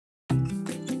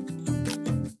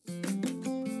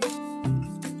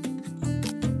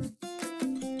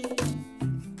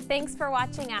Thanks for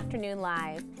watching Afternoon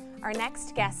Live. Our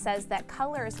next guest says that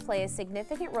colors play a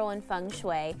significant role in Feng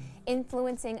Shui,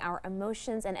 influencing our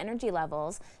emotions and energy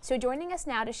levels. So joining us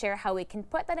now to share how we can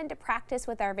put that into practice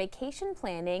with our vacation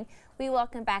planning, we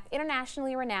welcome back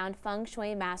internationally renowned Feng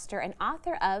Shui master and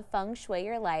author of Feng Shui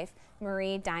Your Life,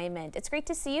 Marie Diamond. It's great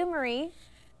to see you, Marie.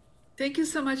 Thank you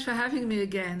so much for having me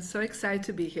again. So excited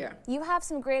to be here. You have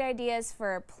some great ideas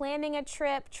for planning a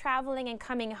trip, traveling, and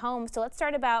coming home. So let's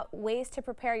start about ways to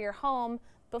prepare your home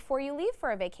before you leave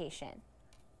for a vacation.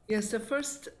 Yes, the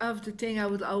first of the thing I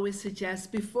would always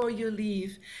suggest before you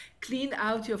leave, clean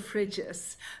out your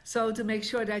fridges. So to make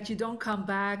sure that you don't come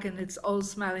back and it's all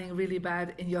smelling really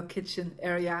bad in your kitchen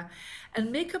area.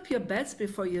 And make up your beds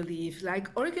before you leave. Like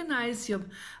organize your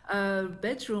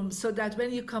bedroom so that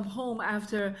when you come home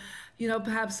after,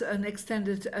 perhaps an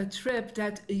extended trip,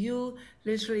 that you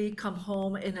literally come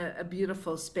home in a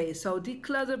beautiful space. So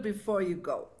declutter before you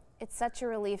go. It's such a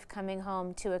relief coming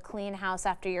home to a clean house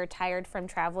after you're tired from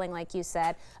traveling, like you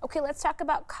said. Okay, let's talk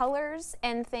about colors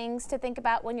and things to think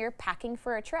about when you're packing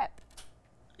for a trip.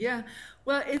 Yeah,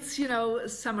 well, it's,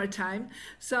 summertime.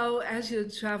 So as you're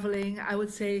traveling, I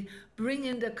would say bring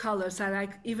in the colors. I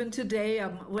like, even today,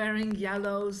 I'm wearing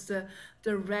yellows, the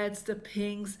reds, the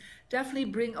pinks. Definitely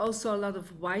bring also a lot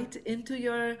of white into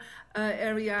your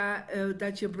area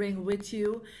that you bring with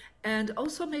you. And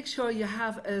also make sure you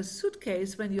have a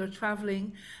suitcase when you're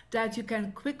traveling that you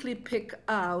can quickly pick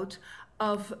out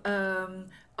of on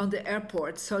the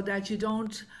airport so that you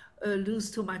don't lose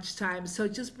too much time. So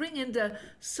just bring in the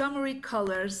summery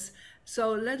colors.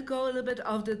 So let go a little bit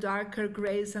of the darker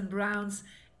grays and browns.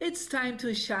 It's time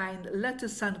to shine. Let the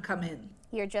sun come in.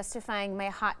 You're justifying my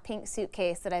hot pink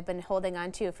suitcase that I've been holding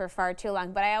on to for far too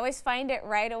long, but I always find it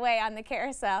right away on the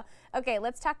carousel. Okay,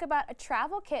 let's talk about a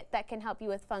travel kit that can help you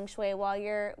with Feng Shui while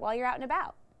you're out and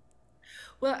about.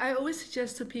 Well, I always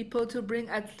suggest to people to bring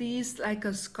at least like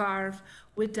a scarf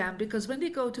with them, because when they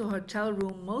go to a hotel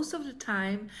room, most of the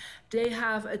time they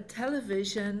have a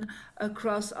television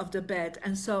across of the bed,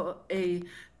 and so a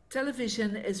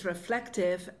television is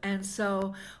reflective, and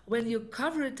so when you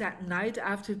cover it at night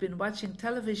after you've been watching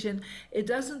television, it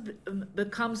doesn't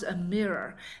becomes a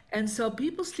mirror, and so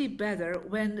people sleep better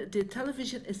when the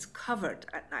television is covered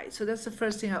at night. So that's the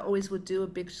first thing I always would do, a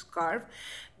big scarf.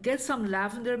 Get some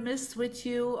lavender mist with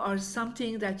you or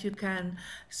something that you can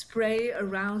spray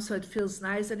around so it feels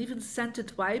nice, and even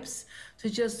scented wipes to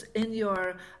just in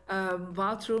your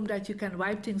bathroom that you can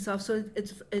wipe things off so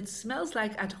it smells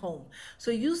like at home. So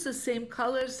use the same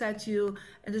colors that you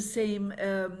and the same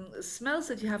smells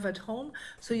that you have at home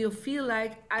so you feel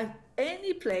like at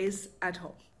any place at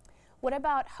home. What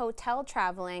about hotel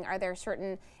traveling? Are there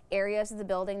certain areas of the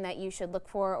building that you should look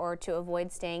for or to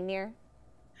avoid staying near?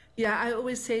 Yeah, I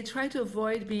always say try to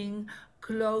avoid being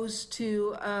close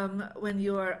to when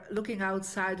you're looking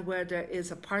outside where there is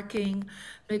a parking.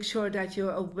 Make sure that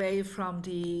you're away from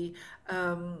the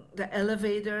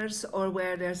elevators or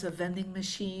where there's a vending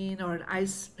machine or an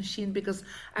ice machine, because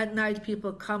at night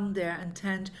people come there and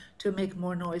tend to make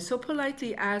more noise. So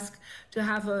politely ask to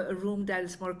have a room that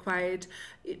is more quiet.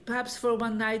 Perhaps for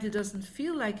one night it doesn't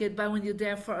feel like it, but when you're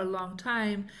there for a long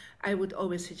time, I would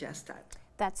always suggest that.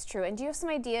 That's true. And do you have some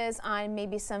ideas on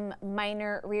maybe some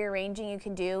minor rearranging you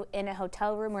can do in a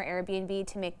hotel room or Airbnb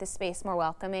to make the space more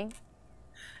welcoming?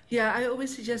 Yeah, I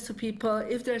always suggest to people,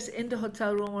 if there's in the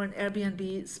hotel room or an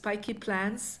Airbnb spiky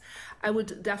plants, I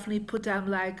would definitely put them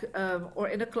like, or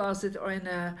in a closet or in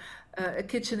a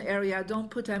kitchen area. Don't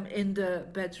put them in the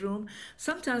bedroom.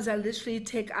 Sometimes I literally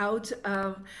take out,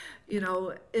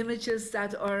 images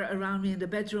that are around me in the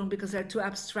bedroom because they're too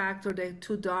abstract or they're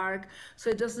too dark. So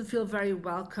it doesn't feel very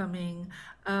welcoming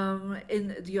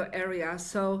in your area.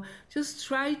 So just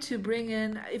try to bring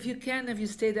in, if you can, if you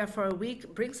stay there for a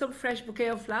week, bring some fresh bouquet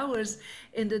of flowers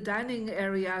in the dining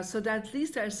area so that at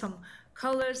least there's some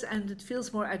colors and it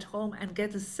feels more at home, and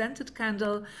get a scented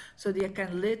candle so that you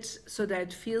can lit so that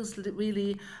it feels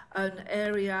really an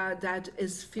area that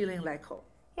is feeling like home.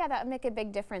 Yeah, that would make a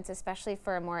big difference, especially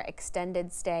for a more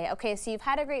extended stay. Okay, so you've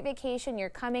had a great vacation, you're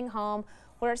coming home.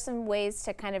 What are some ways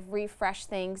to kind of refresh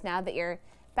things now that you're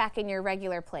back in your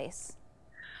regular place?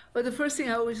 Well, the first thing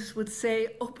I always would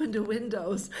say, open the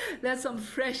windows, let some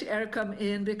fresh air come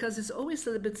in, because it's always a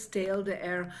little bit stale, the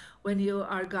air, when you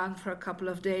are gone for a couple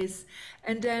of days.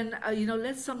 And then,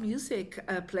 let some music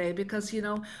play, because,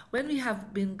 when we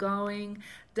have been going,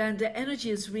 then the energy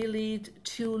is really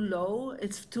too low.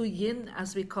 It's too yin,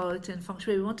 as we call it in Feng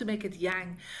Shui. We want to make it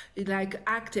yang, like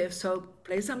active. So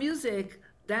play some music,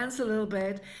 dance a little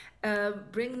bit,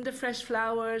 bring the fresh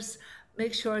flowers,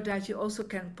 Make sure that you also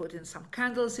can put in some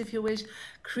candles if you wish.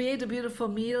 Create a beautiful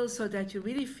meal so that you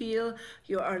really feel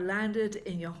you are landed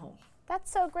in your home. That's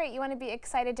so great. You want to be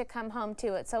excited to come home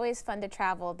too. It's always fun to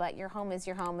travel, but your home is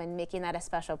your home, and making that a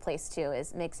special place too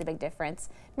makes a big difference.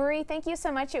 Marie, thank you so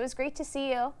much. It was great to see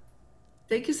you.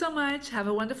 Thank you so much. Have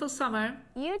a wonderful summer.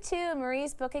 You too.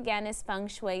 Marie's book again is Feng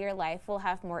Shui Your Life. We'll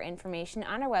have more information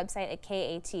on our website at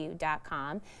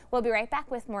katu.com. We'll be right back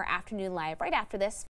with more Afternoon Live right after this.